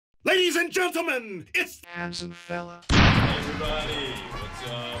Ladies and gentlemen, it's Handsome Fella. Hey everybody, what's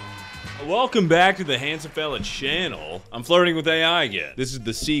up? Welcome back to the Handsome Fella channel. I'm flirting with AI again. This is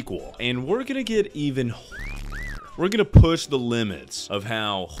the sequel, and we're gonna get even. We're gonna push the limits of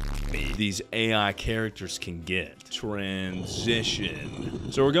how these AI characters can get.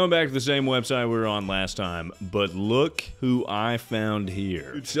 Transition. So we're going back to the same website we were on last time, but look who I found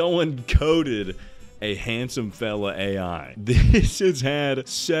here. Someone coded a Handsome Fella AI. This has had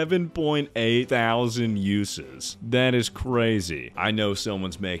 7.8 thousand uses. That is crazy. I know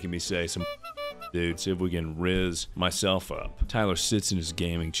someone's making me say some dude, see if we can riz myself up. Tyler sits in his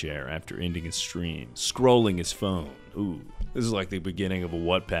gaming chair after ending his stream, scrolling his phone. Ooh, this is like the beginning of a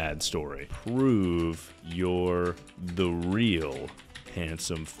Wattpad story. Prove you're the real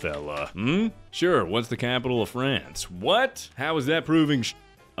Handsome Fella. Sure, what's the capital of France? What? How is that proving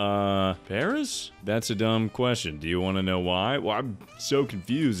Paris? That's a dumb question. Do you want to know why? Well, I'm so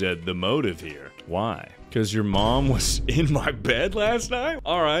confused at the motive here. Why? Because your mom was in my bed last night?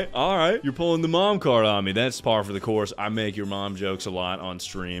 Alright. You're pulling the mom card on me. That's par for the course. I make your mom jokes a lot on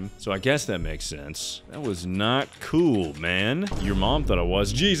stream, so I guess that makes sense. That was not cool, man. Your mom thought I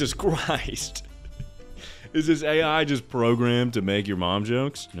was. Jesus Christ. Is this AI just programmed to make your mom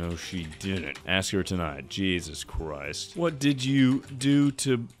jokes? No, she didn't. Ask her tonight. Jesus Christ. What did you do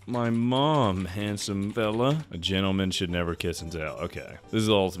to my mom, Handsome Fella? A gentleman should never kiss and tell. Okay. This is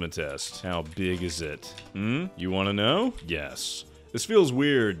the ultimate test. How big is it? You want to know? Yes. This feels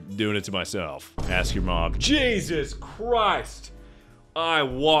weird doing it to myself. Ask your mom. Jesus Christ! I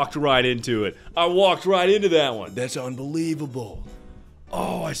walked right into it. I walked right into that one. That's unbelievable.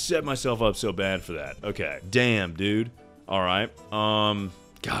 Oh, I set myself up so bad for that. Okay. Damn, dude. All right.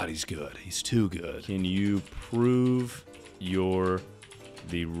 God, he's good. He's too good. Can you prove you're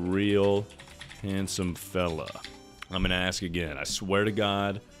the real Handsome Fella? I'm gonna ask again. I swear to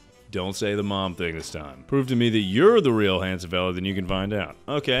God, don't say the mom thing this time. Prove to me that you're the real Handsome Fella, then you can find out.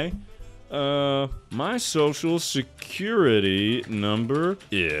 Okay. My social security number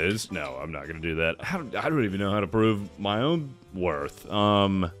is... No, I'm not gonna do that. I don't even know how to prove my own worth.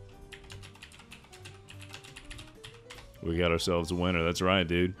 We got ourselves a winner. That's right,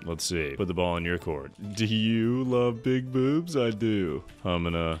 dude. Let's see. Put the ball in your court. Do you love big boobs? I do.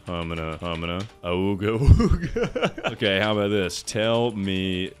 Humana. Ooga ooga. Okay, how about this? Tell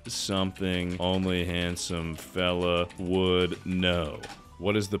me something only Handsome Fella would know.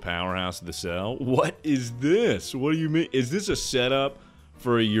 What is the powerhouse of the cell? What is this? What do you mean? Is this a setup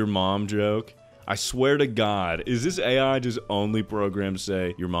for a your mom joke? I swear to God, is this AI just only programmed to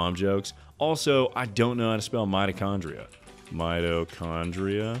say your mom jokes? Also, I don't know how to spell mitochondria.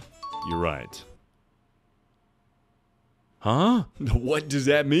 Mitochondria? You're right. Huh? What does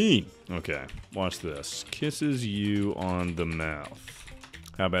that mean? Okay, watch this. Kisses you on the mouth.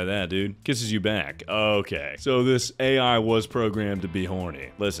 How about that, dude? Kisses you back. Okay. So this AI was programmed to be horny.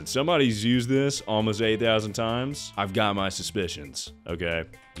 Listen, somebody's used this almost 8,000 times. I've got my suspicions, okay?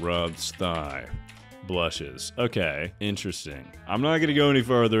 Rubs thigh. Blushes. Okay, interesting. I'm not gonna go any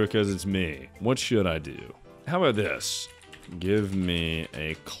further because it's me. What should I do? How about this? Give me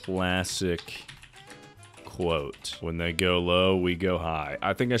a classic quote. When they go low, we go high.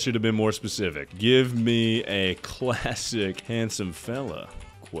 I think I should have been more specific. Give me a classic Handsome Fella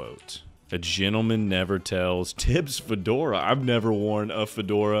quote. A gentleman never tells. Tips fedora. I've never worn a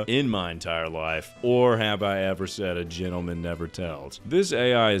fedora in my entire life. Or have I ever said a gentleman never tells? This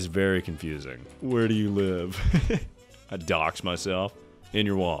AI is very confusing. Where do you live? I dox myself. In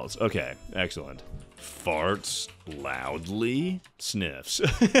your walls. Okay, excellent. Farts loudly. Sniffs.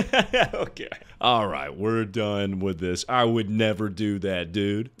 Okay. Alright, we're done with this. I would never do that,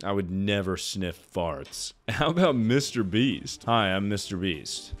 dude. I would never sniff farts. How about Mr. Beast? Hi, I'm Mr.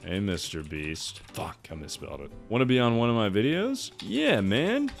 Beast. Hey, Mr. Beast. Fuck, I misspelled it. Want to be on one of my videos? Yeah,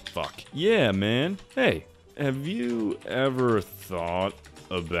 man. Fuck. Yeah, man. Hey, have you ever thought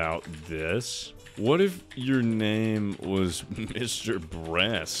about this? What if your name was Mr.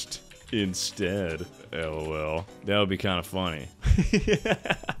 Breast instead? LOL. That would be kind of funny.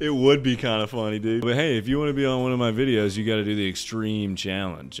 It would be kind of funny, dude. But hey, if you want to be on one of my videos, you got to do the extreme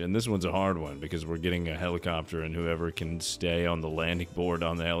challenge. And this one's a hard one because we're getting a helicopter and whoever can stay on the landing board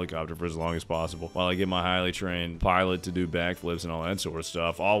on the helicopter for as long as possible while I get my highly trained pilot to do backflips and all that sort of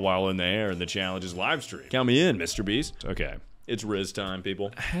stuff, all while in the air, and the challenge is live stream. Count me in, Mr. Beast. Okay. It's Riz time,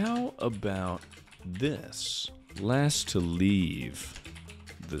 people. How about this? Last to leave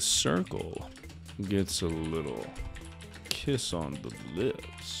the circle gets a little kiss on the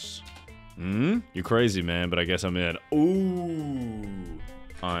lips. You're crazy, man, but I guess I'm in. Ooh.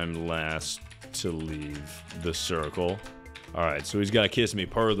 I'm last to leave the circle. Alright, so he's got to kiss me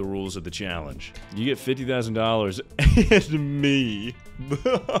per the rules of the challenge. You get $50,000 and me.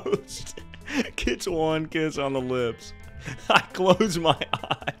 The host gets one kiss on the lips. I close my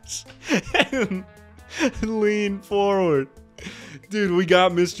eyes and lean forward. Dude, we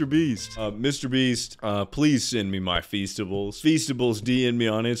got Mr. Beast. Mr. Beast, please send me my Feastables. Feastables DM'd me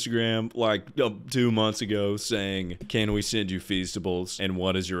on Instagram like 2 months ago saying, can we send you Feastables? And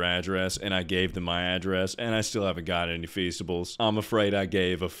what is your address? And I gave them my address, and I still haven't got any Feastables. I'm afraid I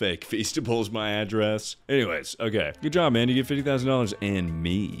gave a fake Feastables my address. Anyways, okay. Good job, man. You get $50,000 and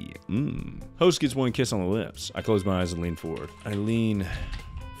me. Host gets one kiss on the lips. I close my eyes and lean forward. I lean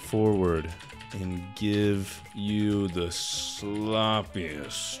forward and give you the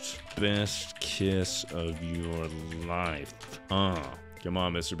sloppiest, best kiss of your life. Come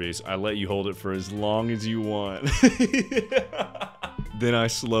on, Mr. Beast. I let you hold it for as long as you want. Then I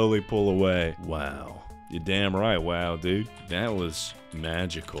slowly pull away. Wow. You're damn right. Wow, dude. That was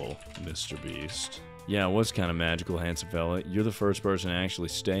magical, Mr. Beast. Yeah, it was kind of magical, handsome fella. You're the first person to actually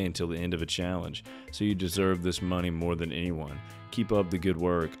stay until the end of a challenge, so you deserve this money more than anyone. Keep up the good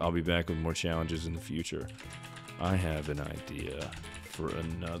work. I'll be back with more challenges in the future. I have an idea for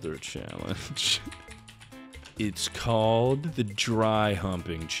another challenge. It's called the Dry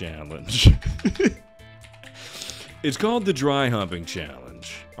Humping Challenge. It's called the Dry Humping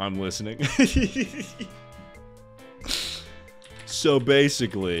Challenge. I'm listening. So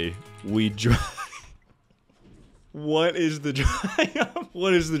basically, we dry... What is the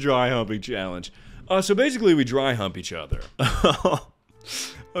dry humping challenge? So basically we dry hump each other.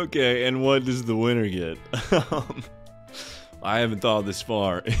 Okay, and what does the winner get? I haven't thought this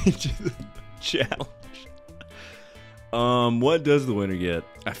far into the challenge. What does the winner get?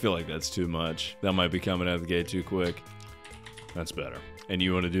 I feel like that's too much. That might be coming out of the gate too quick. That's better. And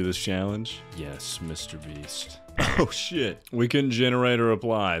you want to do this challenge? Yes, Mr. Beast. Oh shit. We couldn't generate a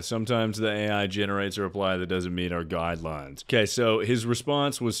reply. Sometimes the AI generates a reply that doesn't meet our guidelines. Okay, so his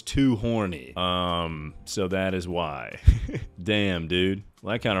response was too horny. So that is why. Damn, dude.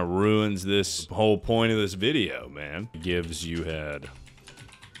 Well, that kind of ruins this whole point of this video, man. Gives you head.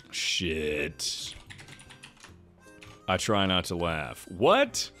 Shit. I try not to laugh.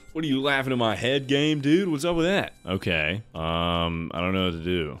 What? What are you laughing at my head game, dude? What's up with that? Okay. I don't know what to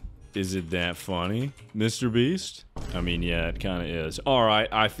do. Is it that funny, Mr. Beast? I mean, yeah, it kind of is. All right,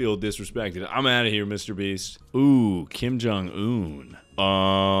 I feel disrespected. I'm out of here, Mr. Beast. Ooh, Kim Jong-un.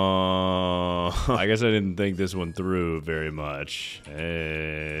 I guess I didn't think this one through very much.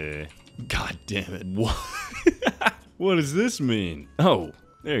 Hey. God damn it. What? What does this mean? Oh,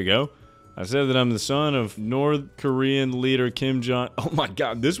 there you go. I said that I'm the son of North Korean leader Kim Jong... Oh my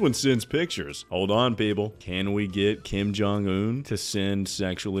god, this one sends pictures. Hold on, people. Can we get Kim Jong-un to send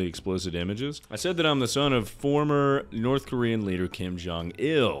sexually explicit images? I said that I'm the son of former North Korean leader Kim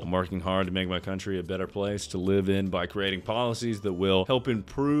Jong-il. I'm working hard to make my country a better place to live in by creating policies that will help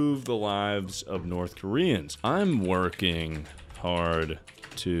improve the lives of North Koreans. I'm working hard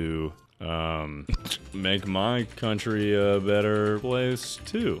to, make my country a better place,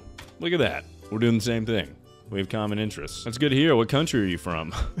 too. Look at that. We're doing the same thing. We have common interests. That's good to hear. What country are you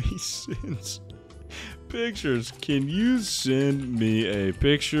from? He sends pictures. Can you send me a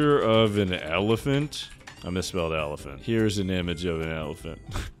picture of an elephant? I misspelled elephant. Here's an image of an elephant.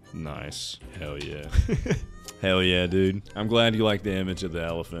 Nice. Hell yeah. Hell yeah, dude. I'm glad you like the image of the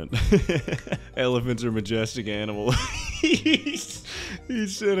elephant. Elephants are majestic animals. He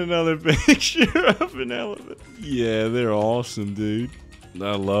sent another picture of an elephant. Yeah, they're awesome, dude.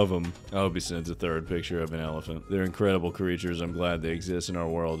 I love them. I hope he sends a third picture of an elephant. They're incredible creatures. I'm glad they exist in our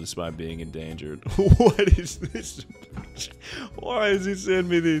world despite being endangered. What is this? Why does he send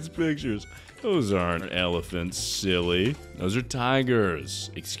me these pictures? Those aren't elephants, silly. Those are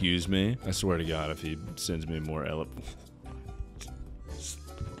tigers. Excuse me? I swear to God, if he sends me more elephants.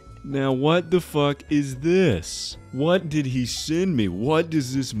 Now, what the fuck is this? What did he send me? What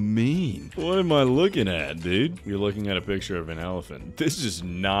does this mean? What am I looking at, dude? You're looking at a picture of an elephant. This is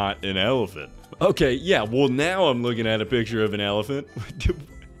not an elephant. Okay, yeah, well, now I'm looking at a picture of an elephant.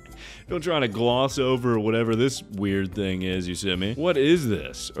 Don't try to gloss over whatever this weird thing is you sent me. What is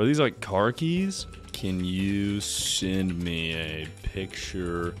this? Are these like car keys? Can you send me a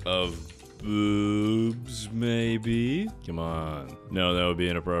picture of boobs, maybe? Come on. No, that would be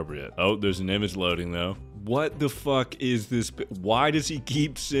inappropriate. Oh, there's an image loading, though. What the fuck is this? Why does he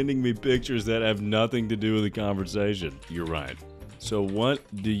keep sending me pictures that have nothing to do with the conversation? You're right. So what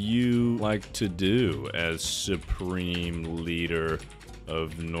do you like to do as Supreme Leader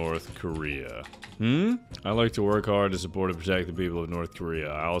of North Korea? I like to work hard to support and protect the people of North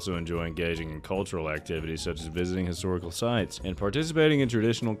Korea. I also enjoy engaging in cultural activities such as visiting historical sites and participating in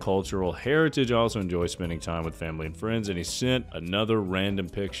traditional cultural heritage. I also enjoy spending time with family and friends. And he sent another random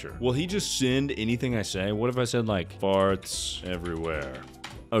picture. Will he just send anything I say? What if I said like farts everywhere?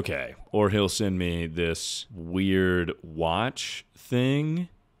 Okay. Or he'll send me this weird watch thing.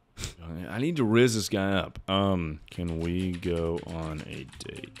 I need to rizz this guy up. Can we go on a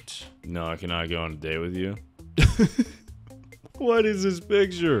date? No, I cannot go on a date with you. What is this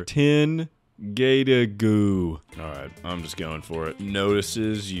picture? 10 Gator goo. Alright, I'm just going for it.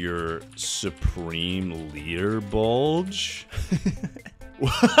 Notices your supreme leader bulge?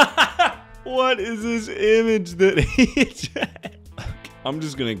 What is this image that he... I'm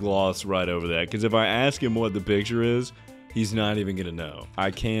just gonna gloss right over that, because if I ask him what the picture is, he's not even gonna know. I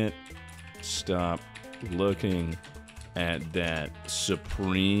can't stop looking at that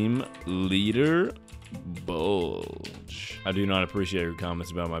supreme leader bulge. I do not appreciate your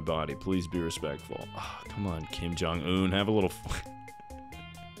comments about my body. Please be respectful. Oh, come on, Kim Jong-un, have a little fun.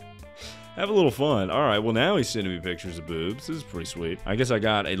 Have a little fun. All right, well now he's sending me pictures of boobs. This is pretty sweet. I guess I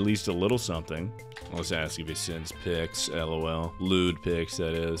got at least a little something. Let's ask if he sends pics, lol. Lewd pics,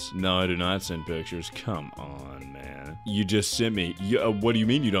 that is. No, I do not send pictures. Come on, man. You just sent me, what do you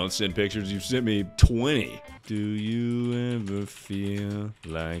mean you don't send pictures? You've sent me 20. Do you ever feel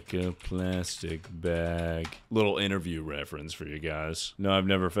like a plastic bag? Little interview reference for you guys. No, I've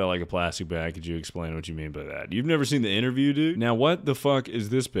never felt like a plastic bag. Could you explain what you mean by that? You've never seen The Interview, dude? Now, what the fuck is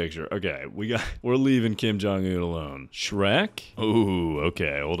this picture? Okay, we're leaving Kim Jong-un alone. Shrek? Ooh,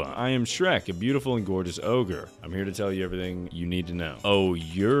 okay, hold on. I am Shrek, a beautiful and gorgeous ogre. I'm here to tell you everything you need to know. Oh,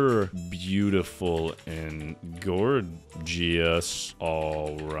 you're beautiful and gorgeous.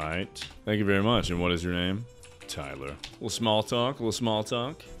 All right. Thank you very much. And what is your name? Tyler. A little small talk,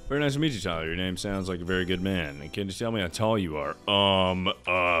 Very nice to meet you, Tyler. Your name sounds like a very good man. And can you tell me how tall you are?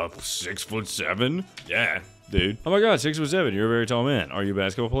 6'7"? Yeah, dude. Oh my god, 6'7". You're a very tall man. Are you a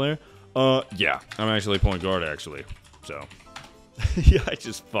basketball player? Yeah. I'm actually point guard, actually. So. Yeah, I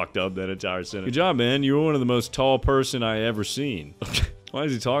just fucked up that entire sentence. Good job, man. You were one of the most tall person I ever seen. Why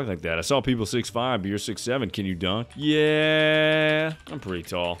does he talk like that? I saw people 6'5", but you're 6'7". Can you dunk? Yeah, I'm pretty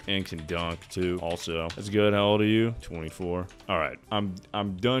tall and can dunk too. Also, that's good. How old are you? 24. All right, I'm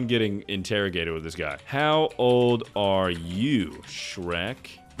done getting interrogated with this guy. How old are you, Shrek?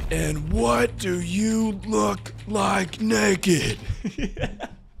 And what do you look like naked?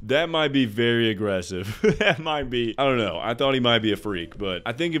 That might be very aggressive. That might be, I don't know. I thought he might be a freak, but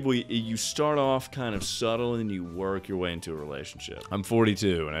I think if you start off kind of subtle and you work your way into a relationship. I'm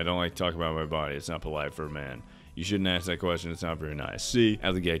 42 and I don't like to talk about my body. It's not polite for a man. You shouldn't ask that question. It's not very nice. See,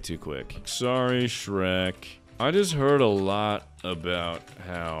 out the gate too quick. Sorry, Shrek. I just heard a lot about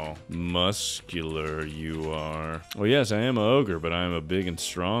how muscular you are. Well, yes, I am an ogre, but I am a big and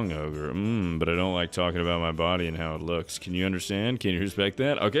strong ogre. But I don't like talking about my body and how it looks. Can you understand? Can you respect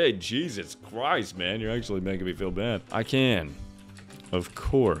that? Okay, Jesus Christ, man. You're actually making me feel bad. I can. Of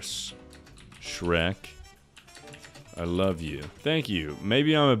course, Shrek. I love you. Thank you.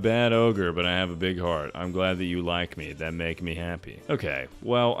 Maybe I'm a bad ogre, but I have a big heart. I'm glad that you like me. That make me happy. Okay,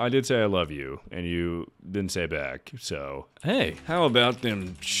 well, I did say I love you, and you didn't say back, so... Hey, how about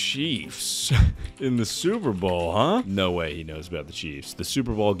them Chiefs in the Super Bowl, huh? No way he knows about the Chiefs. The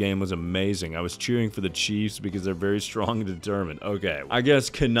Super Bowl game was amazing. I was cheering for the Chiefs because they're very strong and determined. Okay, I guess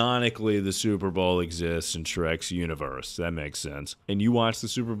canonically the Super Bowl exists in Shrek's universe. That makes sense. And you watched the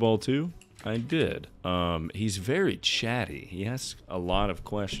Super Bowl too? I did. He's very chatty. He asks a lot of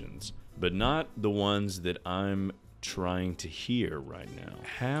questions, but not the ones that I'm trying to hear right now.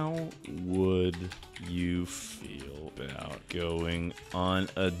 How would you feel about going on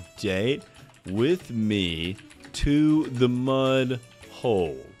a date with me to the mud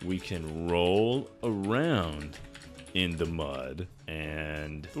hole? We can roll around in the mud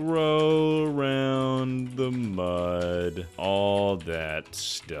and throw around the mud, all that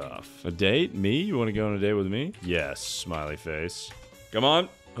stuff. A date? Me? You want to go on a date with me? Yes, smiley face. Come on,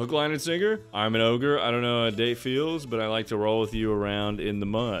 hook, line, and sinker. I'm an ogre. I don't know how a date feels, but I like to roll with you around in the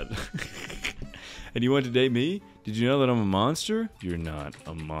mud. And you want to date me? Did you know that I'm a monster? You're not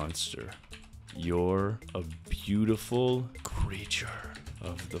a monster. You're a beautiful creature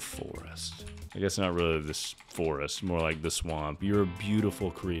of the forest. I guess not really this forest, more like the swamp. You're a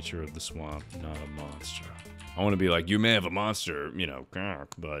beautiful creature of the swamp, not a monster. I want to be like, you may have a monster, you know,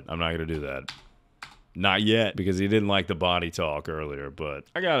 but I'm not gonna do that. Not yet, because he didn't like the body talk earlier, but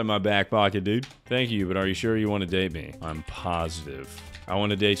I got it in my back pocket, dude. Thank you, but are you sure you want to date me? I'm positive. I want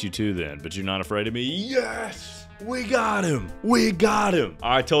to date you too then, but you're not afraid of me? Yes! We got him! We got him!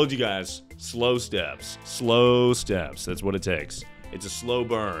 I told you guys, slow steps. Slow steps, that's what it takes. It's a slow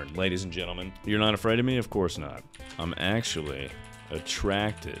burn, ladies and gentlemen. You're not afraid of me? Of course not. I'm actually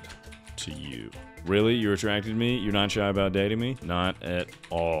attracted to you. Really? You're attracted to me? You're not shy about dating me? Not at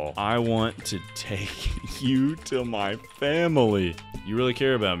all. I want to take you to my family. You really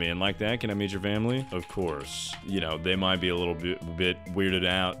care about me and like that? Can I meet your family? Of course. You know, they might be a little bit weirded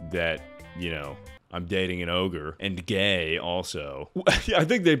out that, you know, I'm dating an ogre and gay also. I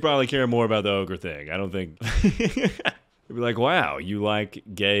think they probably care more about the ogre thing. I don't think... They'd be like, wow, you like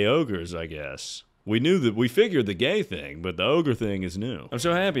gay ogres, I guess. We figured the gay thing, but the ogre thing is new. I'm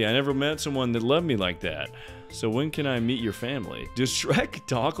so happy I never met someone that loved me like that. So when can I meet your family? Does Shrek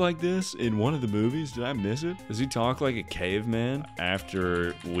talk like this in one of the movies? Did I miss it? Does he talk like a caveman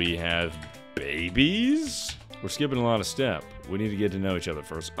after we have babies? We're skipping a lot of steps. We need to get to know each other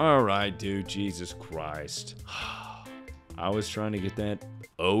first. All right, dude, Jesus Christ. I was trying to get that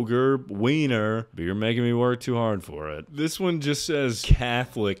ogre wiener, but you're making me work too hard for it. This one just says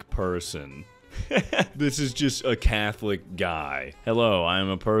Catholic person. This is just a Catholic guy. Hello, I am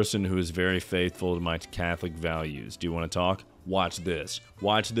a person who is very faithful to my Catholic values. Do you want to talk? Watch this.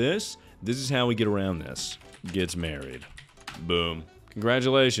 Watch this. This is how we get around this. Gets married. Boom.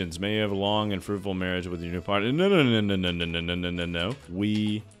 Congratulations. May you have a long and fruitful marriage with your new partner. No.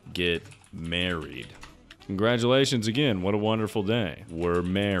 We get married. Congratulations again. What a wonderful day. We're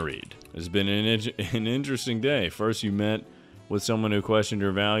married. It's been an interesting day. First you met with someone who questioned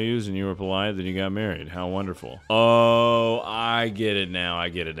your values and you were polite, then you got married. How wonderful. Oh, I get it now. I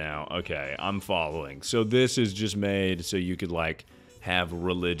get it now. Okay, I'm following. So this is just made so you could like have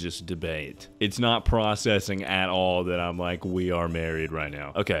religious debate. It's not processing at all that I'm like, we are married right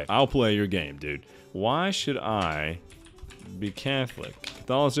now. Okay, I'll play your game, dude. Why should I be Catholic?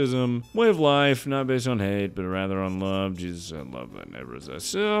 Catholicism, way of life, not based on hate, but rather on love. Jesus said, love thy neighbor as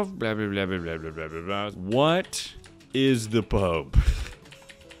thyself. Blah, blah, blah, blah, blah, blah, blah, blah. What is the Pope?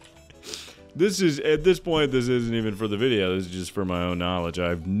 This is, at this point, this isn't even for the video. This is just for my own knowledge. I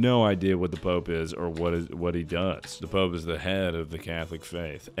have no idea what the Pope is or what he does. The Pope is the head of the Catholic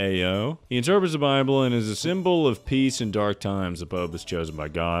faith. Ayo. He interprets the Bible and is a symbol of peace in dark times. The Pope is chosen by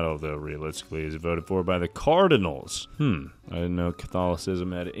God, although realistically is voted for by the cardinals. I didn't know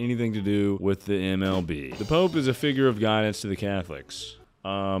Catholicism had anything to do with the MLB. The Pope is a figure of guidance to the Catholics.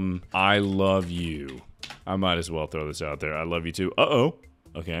 I love you. I might as well throw this out there. I love you too. Uh-oh.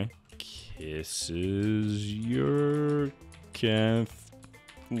 Okay. Kisses your Catholic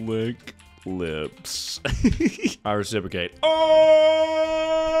lips. I reciprocate. Oh!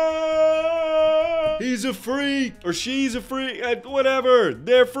 He's a freak! Or she's a freak! Whatever!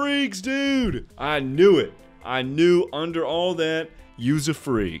 They're freaks, dude! I knew it. I knew under all that, you's a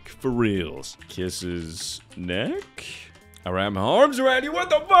freak. For reals. Kisses neck? I wrap my arms around you.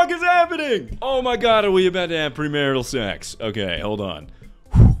 What the fuck is happening? Oh my god, are we about to have premarital sex? Okay, hold on.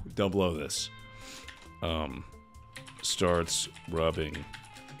 Don't blow this. Starts rubbing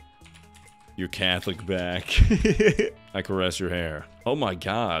your Catholic back. I caress your hair. Oh my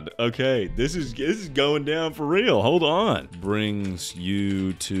god. Okay, this is going down for real. Hold on. Brings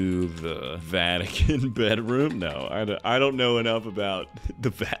you to the Vatican bedroom. No, I don't know enough about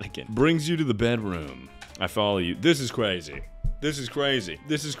the Vatican. Brings you to the bedroom. I follow you. This is crazy. This is crazy.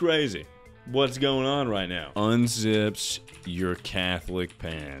 This is crazy. What's going on right now? Unzips your Catholic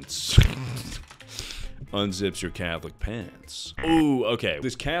pants. Unzips your Catholic pants. Ooh, okay.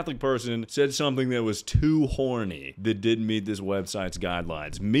 This Catholic person said something that was too horny that didn't meet this website's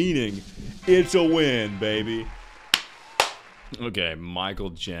guidelines, meaning it's a win, baby. Okay, Michael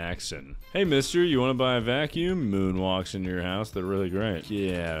Jackson. Hey, mister, you want to buy a vacuum? Moonwalks into your house. They're really great.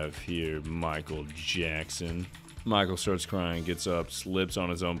 Get out of here, Michael Jackson. Michael starts crying, gets up, slips on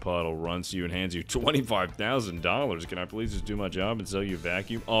his own puddle, runs to you and hands you $25,000. Can I please just do my job and sell you a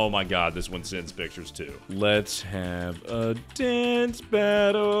vacuum? Oh my god, this one sends pictures too. Let's have a dance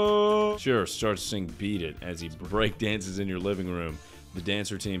battle. Sure, starts to sing Beat It as he break dances in your living room. The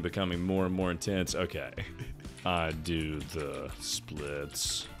dance routine becoming more and more intense. Okay. I do the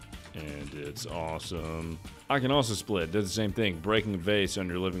splits, and it's awesome. I can also split, does the same thing, breaking a vase on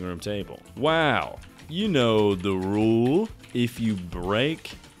your living room table. Wow. You know the rule. If you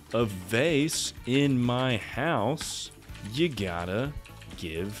break a vase in my house, you gotta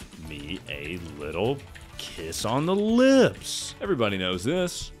give me a little kiss on the lips. Everybody knows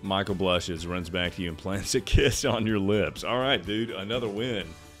this. Michael blushes, runs back to you, and plants a kiss on your lips. All right, dude, another win.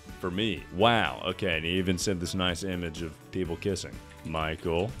 for me. Wow, okay, and he even sent this nice image of people kissing.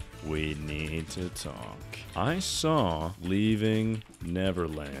 Michael, we need to talk. I saw Leaving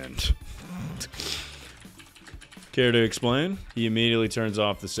Neverland. Care to explain? He immediately turns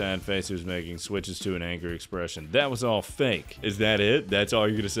off the sad face he was making, switches to an angry expression. That was all fake. Is that it? That's all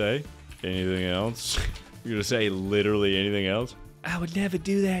you're gonna say? Anything else? You're gonna say literally anything else? I would never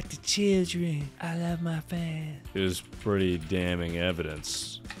do that to children. I love my fans. It was pretty damning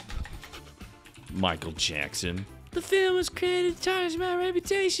evidence. Michael Jackson. The film was created to tarnish my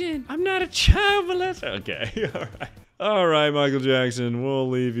reputation. I'm not a child molester. Okay, alright. Alright, Michael Jackson, we'll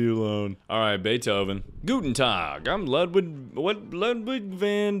leave you alone. Alright, Beethoven. Guten Tag, I'm Ludwig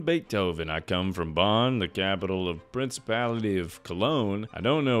van Beethoven. I come from Bonn, the capital of Principality of Cologne. I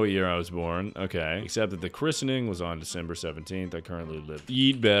don't know what year I was born. Okay, except that the christening was on December 17th. I currently live.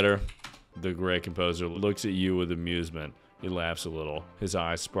 Eat better. The great composer looks at you with amusement. He laughs a little. His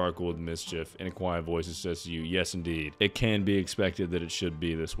eyes sparkle with mischief. In a quiet voice, he says to you, yes, indeed. It can be expected that it should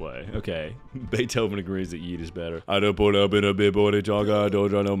be this way. Okay. Beethoven agrees that yeet is better. I don't put up in a big body talk, I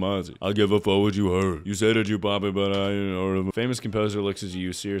don't know mazi. I'll give a fuck what you heard. You said that you pop it, but I didn't know. Famous composer looks at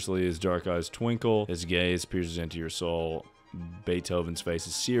you seriously. His dark eyes twinkle. His gaze pierces into your soul. Beethoven's face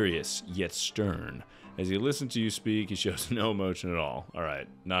is serious, yet stern. As he listens to you speak, he shows no emotion at all. Alright,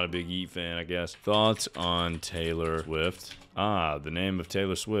 not a big Yeet fan, I guess. Thoughts on Taylor Swift? Ah, the name of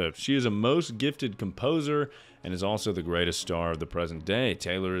Taylor Swift. She is a most gifted composer and is also the greatest star of the present day.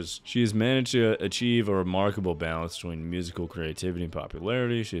 She has managed to achieve a remarkable balance between musical creativity and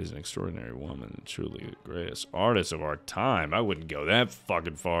popularity. She is an extraordinary woman, truly the greatest artist of our time. I wouldn't go that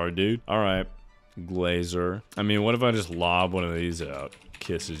fucking far, dude. Alright. Glazer. I mean, what if I just lob one of these out?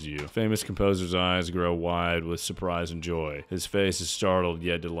 Kisses you. Famous composer's eyes grow wide with surprise and joy. His face is startled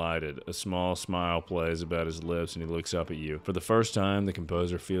yet delighted. A small smile plays about his lips and he looks up at you. For the first time, the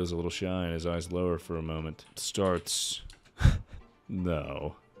composer feels a little shy and his eyes lower for a moment. Starts...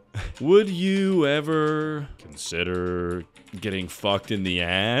 No. Would you ever consider getting fucked in the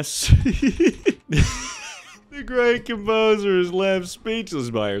ass? The great composer is left speechless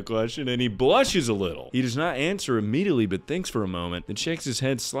by her question, and he blushes a little. He does not answer immediately, but thinks for a moment, then shakes his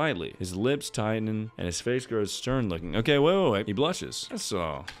head slightly. His lips tighten, and his face grows stern-looking. Okay, wait. He blushes. That's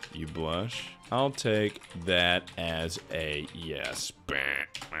all. You blush? I'll take that as a yes.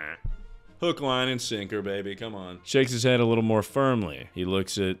 Hook, line, and sinker, baby. Come on. Shakes his head a little more firmly. He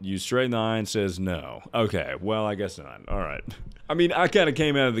looks at you straight in the eye and says no. Okay, well, I guess not. All right. I mean, I kind of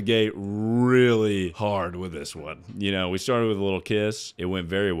came out of the gate really hard with this one. You know, we started with a little kiss. It went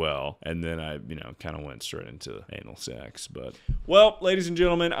very well. And then I, kind of went straight into anal sex. But, well, ladies and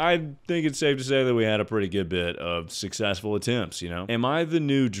gentlemen, I think it's safe to say that we had a pretty good bit of successful attempts, Am I the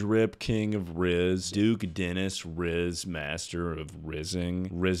new drip king of Riz? Duke Dennis Riz, master of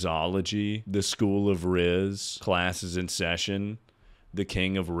rizzing? Rizology? The school of Riz? Classes in session? The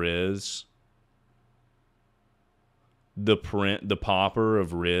king of Riz? The pauper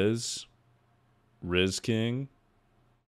of Riz? Riz King?